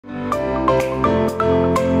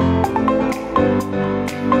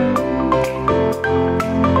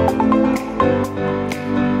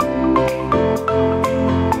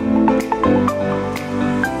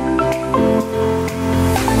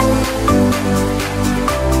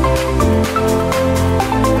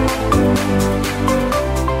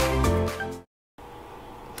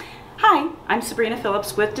Sabrina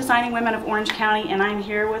Phillips with Designing Women of Orange County, and I'm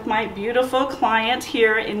here with my beautiful client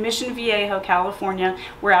here in Mission Viejo, California.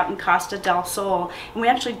 We're out in Casta Del Sol, and we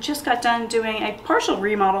actually just got done doing a partial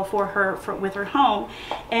remodel for her with her home.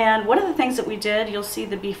 And one of the things that we did, you'll see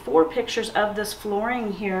the before pictures of this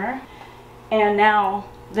flooring here, and now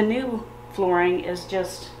the new flooring is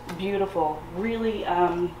just beautiful, really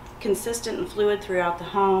consistent and fluid throughout the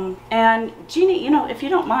home. And Jeannie, you know, if you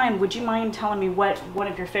don't mind, would you mind telling me what one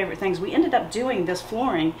of your favorite things? We ended up doing this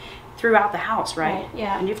flooring throughout the house, right?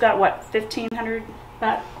 Yeah. And you've got what, 1,500?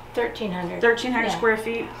 About 1,300. 1,300 square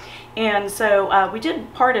feet. And so we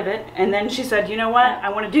did part of it, and then she said, you know what, I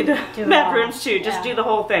want to do the bedrooms too, just do the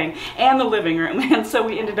whole thing, and the living room. And so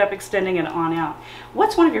we ended up extending it on out.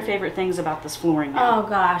 What's one of your favorite things about this flooring now? Oh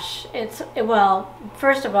gosh, well,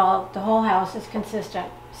 first of all, the whole house is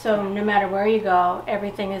consistent. So no matter where you go,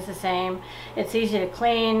 everything is the same. It's easy to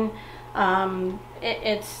clean.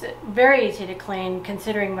 It's very easy to clean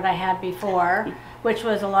considering what I had before, which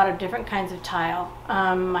was a lot of different kinds of tile.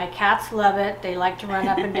 My cats love it. They like to run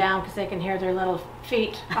up and down because they can hear their little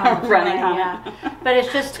feet on the running flooring. Yeah. But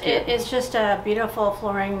it's just a beautiful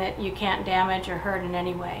flooring that you can't damage or hurt in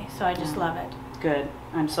any way. So I just love it. Good.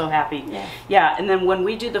 I'm so happy. Yeah. Yeah, and then when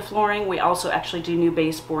we do the flooring, we also actually do new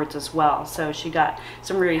baseboards as well. So she got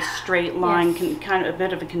some really straight line, kind of a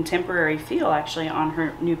bit of a contemporary feel actually on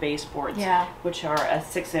her new baseboards, which are a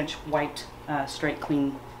 6-inch white straight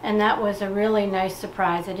clean. And that was a really nice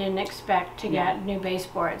surprise. I didn't expect to get new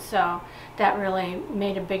baseboards, so that really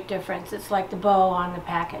made a big difference. It's like the bow on the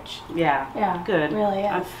package. Yeah. Yeah. Good. It really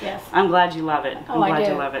is. Yes. I'm glad you love it. Oh, I'm glad I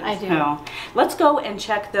do. you love it. I do. So, let's go and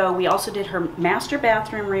check though. We also did her master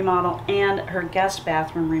bathroom remodel and her guest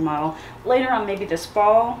bathroom remodel. Later on, maybe this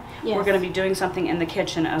fall, we're going to be doing something in the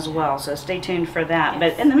kitchen as well. So stay tuned for that.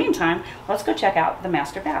 But in the meantime, let's go check out the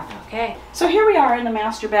master bath. Okay. So here we are in the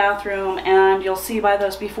master bathroom, and you'll see by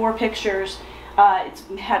those before pictures, it's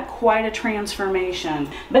had quite a transformation.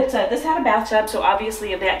 But this had a bathtub, so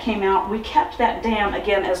obviously if that came out, we kept that dam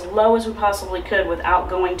again as low as we possibly could without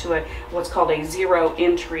going to what's called a zero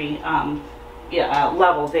entry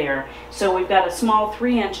level there. So we've got a small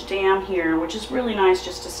 3-inch dam here, which is really nice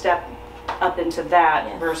just to step up into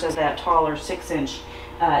that versus that taller 6-inch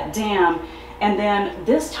dam. And then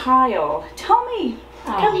this tile, tell me,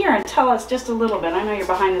 come here and tell us just a little bit. I know you're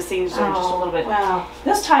behind the scenes there just a little bit. Wow.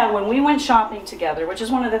 This tile, when we went shopping together, which is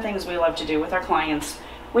one of the things we love to do with our clients,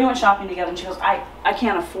 we went shopping together and she goes, I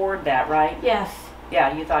can't afford that, right? Yes.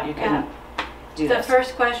 Yeah, you thought you couldn't do this. The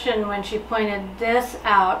first question when she pointed this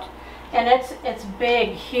out, and it's big,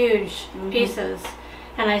 huge pieces,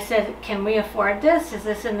 and I said, can we afford this? Is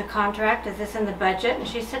this in the contract? Is this in the budget? And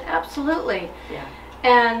she said, absolutely. Yeah.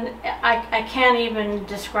 And I can't even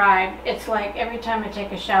describe, it's like every time I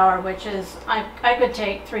take a shower, which is, I could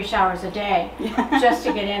take 3 showers a day just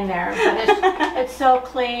to get in there. But it's so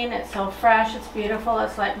clean, it's so fresh, it's beautiful.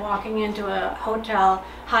 It's like walking into a hotel,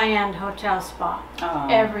 high-end hotel spa.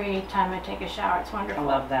 Every time I take a shower, it's wonderful. I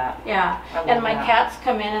love that. Yeah. And my cats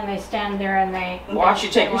come in and they stand there and they watch you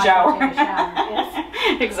take a shower.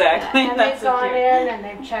 Yes. Exactly. And they've gone in and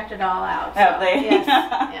they've checked it all out. Have they? Yes.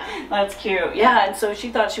 Yeah. That's cute. Yeah, and so she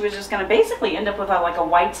thought she was just going to basically end up with like a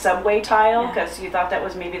white subway tile because you thought that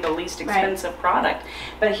was maybe the least expensive product.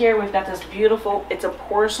 But here we've got this beautiful, it's a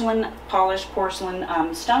porcelain, polished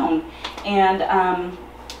porcelain stone. And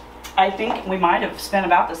I think we might have spent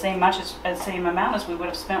about the same amount as we would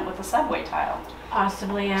have spent with the subway tile.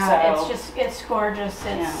 Possibly, yeah. So, it's gorgeous.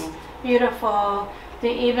 It's beautiful.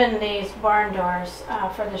 Even these barn doors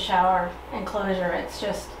for the shower enclosure,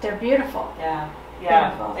 they're beautiful. Yeah.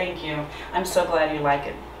 Yeah, beautiful. Thank you. I'm so glad you like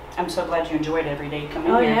it. I'm so glad you enjoyed every day coming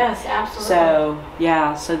here. Oh yes, absolutely. So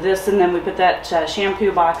yeah, so this, and then we put that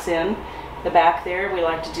shampoo box in the back there. We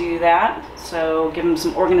like to do that, so give them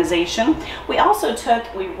some organization. We also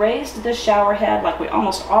we raised the shower head like we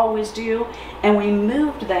almost always do, and we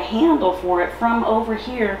moved the handle for it from over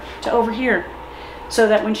here to over here, so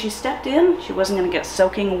that when she stepped in, she wasn't going to get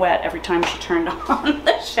soaking wet every time she turned on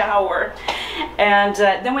the shower. And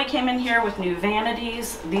then we came in here with new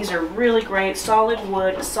vanities. These are really great, solid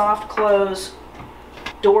wood, soft close,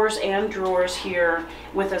 doors and drawers here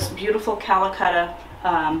with this beautiful Calicut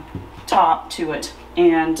top to it.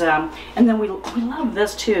 And then we love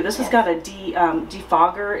this too. This has got a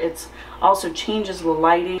defogger. It also changes the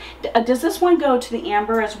lighting. Does this one go to the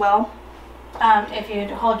amber as well? If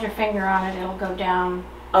you hold your finger on it, it'll go down.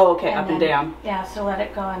 Oh, okay, up and down. Yeah, so let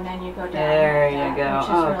it go and then you go down. There you go. Which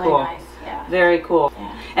is really cool. Nice. Yeah. Very cool.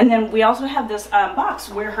 Yeah. And then we also have this box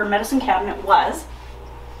where her medicine cabinet was.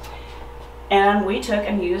 And we took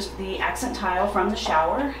and used the accent tile from the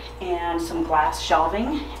shower and some glass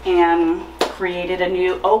shelving and created a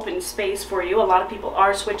new open space for you. A lot of people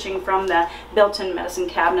are switching from the built-in medicine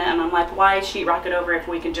cabinet, and I'm like, why sheetrock it over if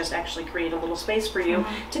we can just actually create a little space for you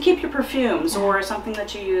to keep your perfumes or something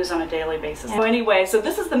that you use on a daily basis. So anyway, so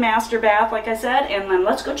this is the master bath, like I said, and then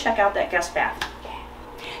let's go check out that guest bath.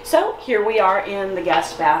 So here we are in the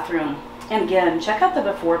guest bathroom. And again, check out the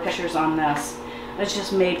before pictures on this. It's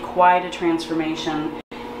just made quite a transformation.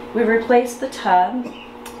 We replaced the tub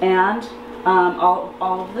and all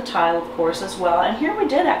of the tile, of course, as well. And here we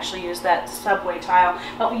did actually use that subway tile,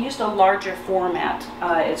 but we used a larger format.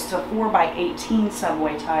 It's a 4x18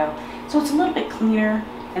 subway tile. So it's a little bit cleaner.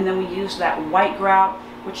 And then we used that white grout,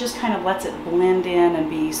 which just kind of lets it blend in and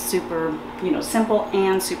be super, simple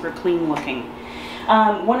and super clean looking.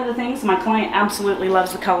 One of the things, my client absolutely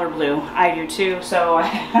loves the color blue. I do too, so I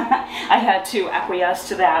had to acquiesce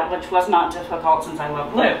to that, which was not difficult since I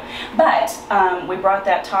love blue. But we brought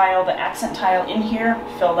that tile, the accent tile, in here,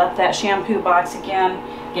 filled up that shampoo box again,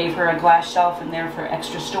 gave her a glass shelf in there for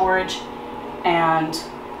extra storage, and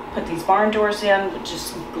put these barn doors in, which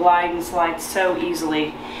just glide and slide so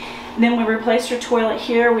easily. Then we replaced her toilet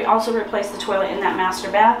here. We also replaced the toilet in that master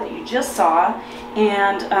bath that you just saw,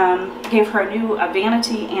 and gave her a new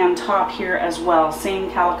vanity and top here as well.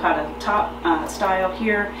 Same Calicotta top style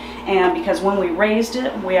here. And because when we raised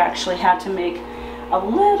it, we actually had to make a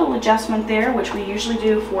little adjustment there, which we usually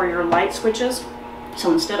do for your light switches.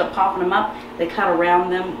 So instead of popping them up, they cut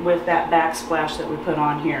around them with that backsplash that we put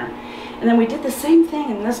on here. And then we did the same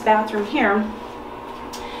thing in this bathroom here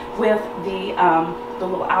with the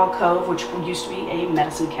little alcove, which used to be a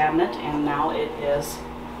medicine cabinet, and now it is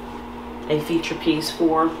a feature piece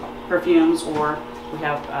for perfumes, or we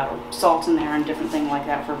have salt in there and different things like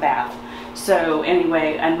that for bath. So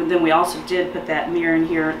anyway, and then we also did put that mirror in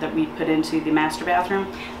here that we put into the master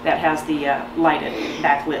bathroom that has the lighted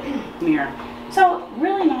backlit mirror. So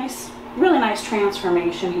really nice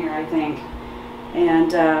transformation here, I think,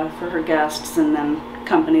 and for her guests and then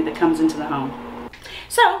company that comes into the home.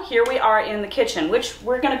 So here we are in the kitchen, which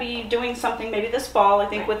we're going to be doing something maybe this fall, I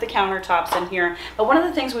think, with the countertops in here. But one of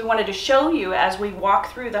the things we wanted to show you as we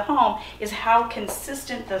walk through the home is how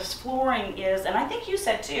consistent this flooring is. And I think you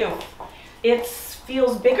said too, it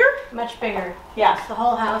feels bigger? Much bigger. Yeah. Yes, the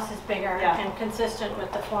whole house is bigger and consistent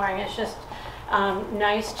with the flooring. It's just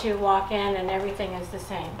nice to walk in and everything is the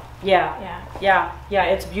same. Yeah,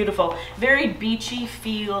 it's beautiful. Very beachy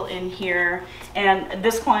feel in here. And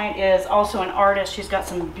this client is also an artist. She's got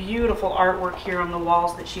some beautiful artwork here on the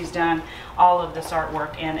walls that she's done, all of this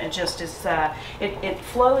artwork, and it just is, it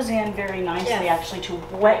flows in very nicely actually to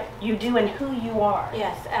what you do and who you are.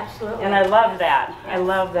 Yes, absolutely. And I love that. I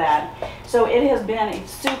love that. So it has been a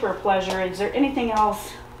super pleasure. Is there anything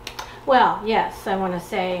else? Well, yes, I want to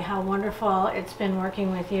say how wonderful it's been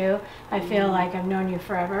working with you. I feel like I've known you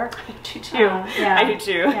forever. I do too. I do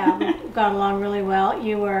too. Yeah, we got along really well.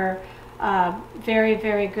 You were very,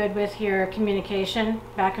 very good with your communication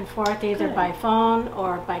back and forth, either by phone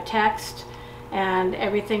or by text, and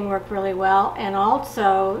everything worked really well. And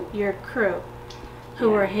also your crew who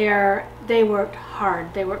were here, they worked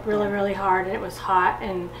hard. They worked really, really hard, and it was hot,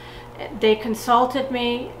 and they consulted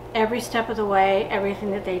me every step of the way, everything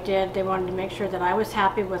that they did. They wanted to make sure that I was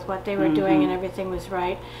happy with what they were doing and everything was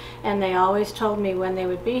right. And they always told me when they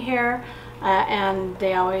would be here, and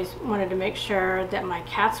they always wanted to make sure that my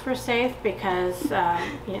cats were safe because, that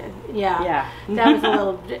was a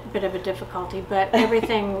little bit of a difficulty, but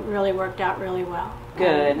everything really worked out really well.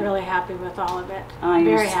 Good. I'm really happy with all of it.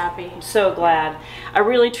 Very happy. So glad. I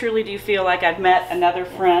really truly do feel like I've met another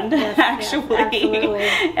friend, actually. Yes, absolutely.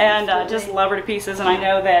 And just love her to pieces. And I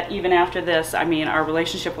know that even after this, I mean, our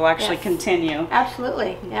relationship will actually continue.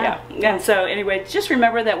 Absolutely. Yeah. And so anyway, just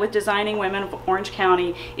remember that with Designing Women of Orange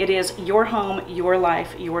County, it is your home, your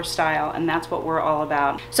life, your style, and that's what we're all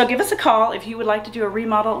about. So give us a call if you would like to do a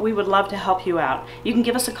remodel. We would love to help you out. You can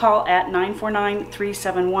give us a call at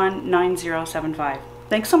 949-371-9075.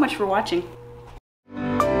 Thanks so much for watching.